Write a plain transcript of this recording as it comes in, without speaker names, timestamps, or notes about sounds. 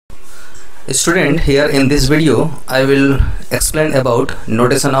Student, here in this video I will explain about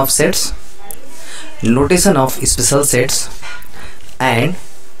notation of sets, notation of special sets and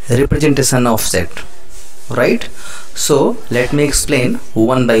representation of set, right? So let me explain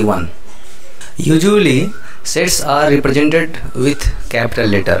one by one. Usually sets are represented with capital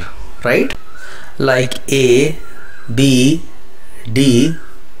letter, right? Like A, B, D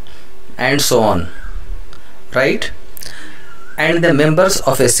and so on, right? And the members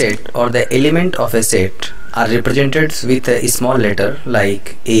of a set or the element of a set are represented with a small letter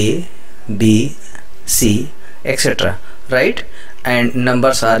like A, B, C, etc., right? And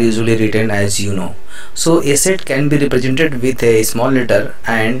numbers are usually written as you know. So a set can be represented with a small letter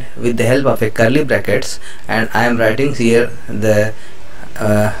and with the help of a curly brackets, and I am writing here the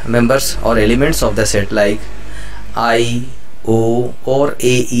members or elements of the set like I, O or A,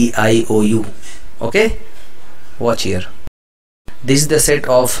 E, I, O, U. Okay, watch here. This is the set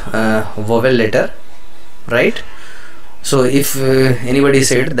of vowel letter, right? So if anybody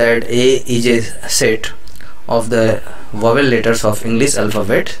said that A is a set of the vowel letters of English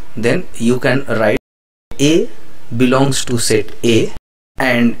alphabet, then you can write A belongs to set A,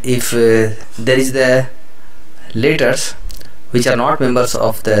 and if there is the letters which are not members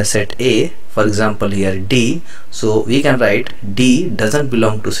of the set A, for example here D, so we can write D doesn't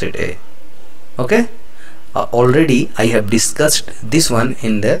belong to set A. Okay, already I have discussed this one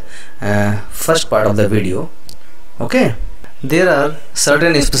in the first part of the video. Okay, there are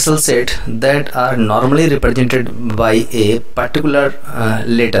certain special sets that are normally represented by a particular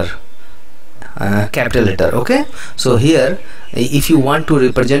letter, capital letter. Okay, so here if you want to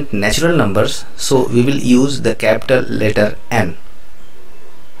represent natural numbers, so we will use the capital letter N.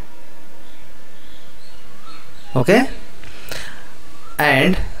 Okay,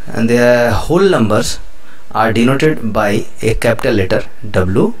 and the whole numbers are denoted by a capital letter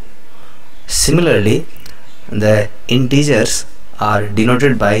W. Similarly, the integers are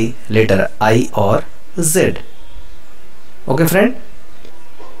denoted by letter I or Z. Okay, friend?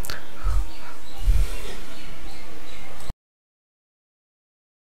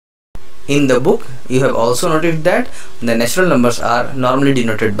 In the book, you have also noted that the natural numbers are normally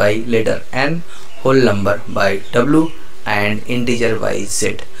denoted by letter N, whole number by W and integer by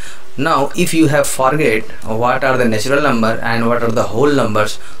Z. Now if you have forget what are the natural number and what are the whole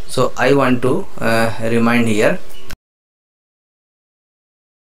numbers, so I want to remind here.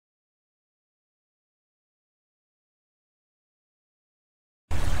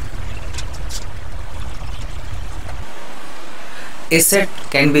 A set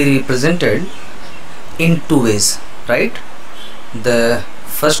can be represented in two ways, right? The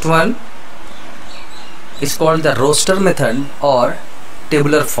first one is called the roster method or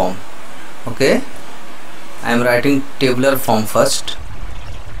tabular form. Okay, I am writing tabular form first,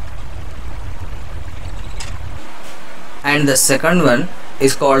 and the second one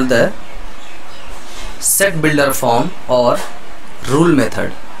is called the set builder form or rule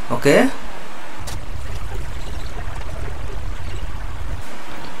method. Okay,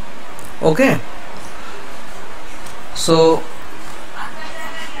 okay, so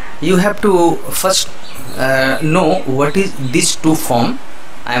you have to first know what is these two form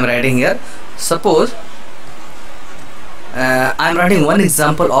I am writing here. Suppose I am writing one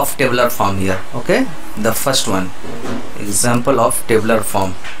example of tabular form here. Okay, the first one, example of tabular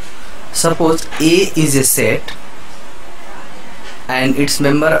form. Suppose A is a set and its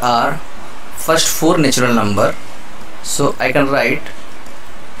member are first four natural number, so I can write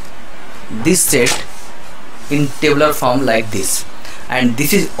this set in tabular form like this, and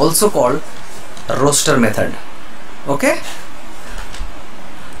this is also called roster method. Okay,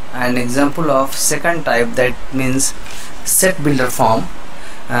 an example of second type, that means set builder form.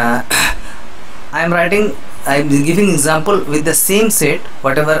 I am giving example with the same set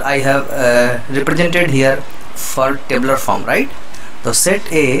whatever I have represented here for tabular form, right? So set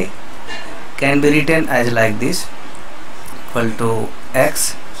A can be written as like this, equal to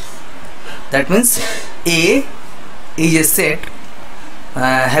X. That means A is a set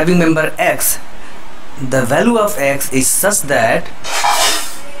having member X. The value of X is such that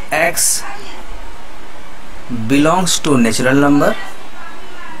X belongs to natural number,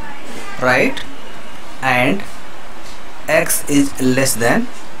 right? And X is less than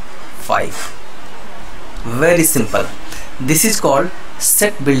 5. Very simple. This is called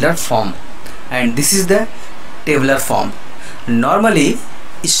set builder form, and this is the tabular form. Normally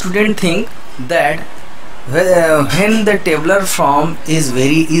students think that when the tabular form is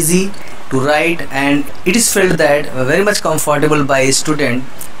very easy to write and it is felt that very much comfortable by a student,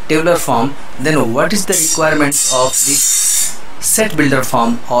 tabular form, then what is the requirement of this set builder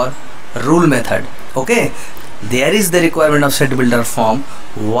form or rule method. Okay, there is the requirement of set builder form.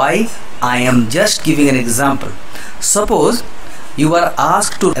 Why? I am just giving an example. Suppose you are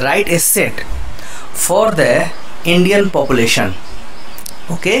asked to write a set for the Indian population.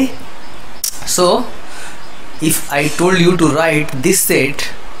 Okay, so if I told you to write this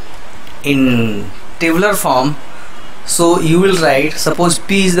set in tabular form, so you will write, suppose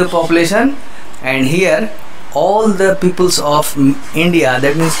P is the population, and here all the peoples of India,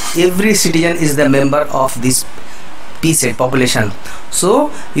 that means every citizen is the member of this P set population.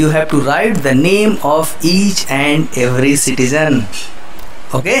 So you have to write the name of each and every citizen.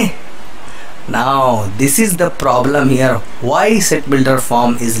 Okay, now this is the problem here, why set builder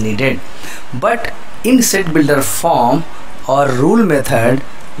form is needed. But in set builder form or rule method,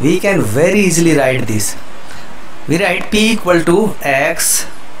 we can very easily write this. We write P equal to X.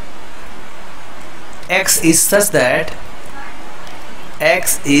 X is such that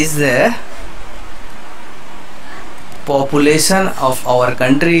X is the population of our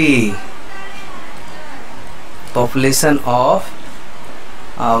country. Population of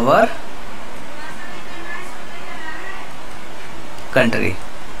our country.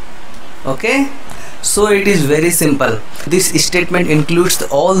 Okay, so it is very simple. This statement includes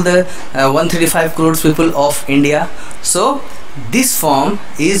all the 135 crores people of India. So this form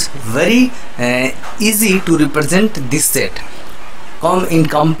is very easy to represent this set in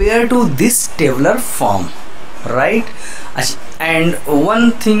compared to this tabular form, right? And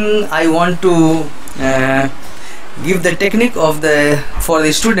one thing I want to give the technique of for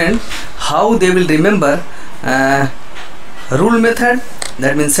the student, how they will remember rule method,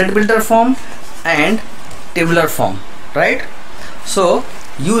 that means set builder form and tabular form, right? So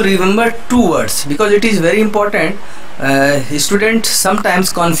you remember two words, because it is very important. Students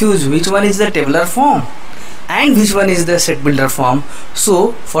sometimes confuse which one is the tabular form and which one is the set builder form.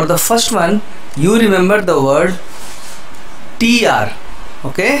 So for the first one, you remember the word TR.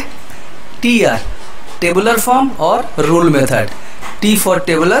 Okay, TR, tabular form or rule method. T for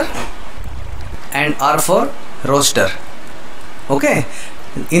tabular and R for roster. Okay,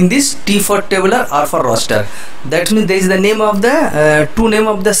 in this T for tabular, R for roster, that means there is the name of the two name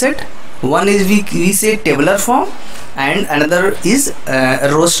of the set. One is we say tabular form and another is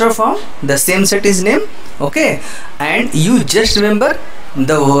roster form. The same set is name. Okay, and you just remember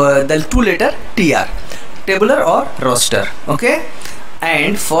the two letter TR, tabular or roster. Okay,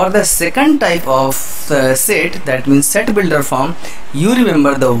 and for the second type of set, that means set builder form, you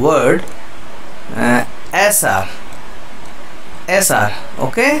remember the word SR. SR.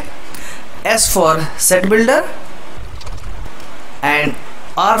 Okay, S for set builder and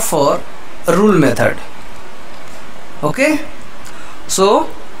R for rule method. Okay, so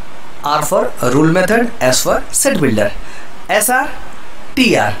R for rule method, S for set builder, SR,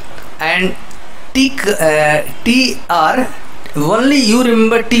 TR, and TR. Only you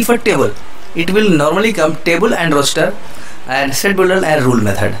remember T for table. It will normally come table and roster and set builder and rule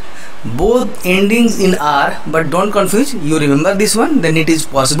method. Both endings in R, but don't confuse. You remember this one, then it is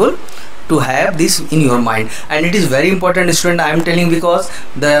possible to have this in your mind. And it is very important, student, I am telling, because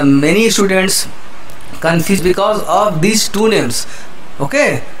the many students confused because of these two names.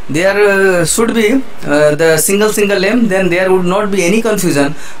 Okay, there should be the single name, then there would not be any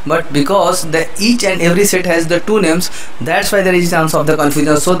confusion, but because the each and every set has the two names, that's why there is chance of the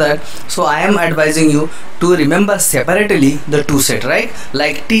confusion. So I am advising you to remember separately the two set, right?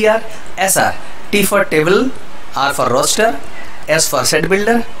 Like TR, SR, T for table, R for roster, S for set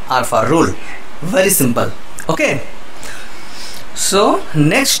builder, R for rule. Very simple. Okay, so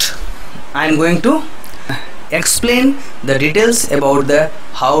next I am going to explain the details about the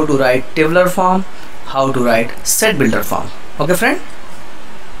how to write tabular form, how to write set builder form. Okay friend.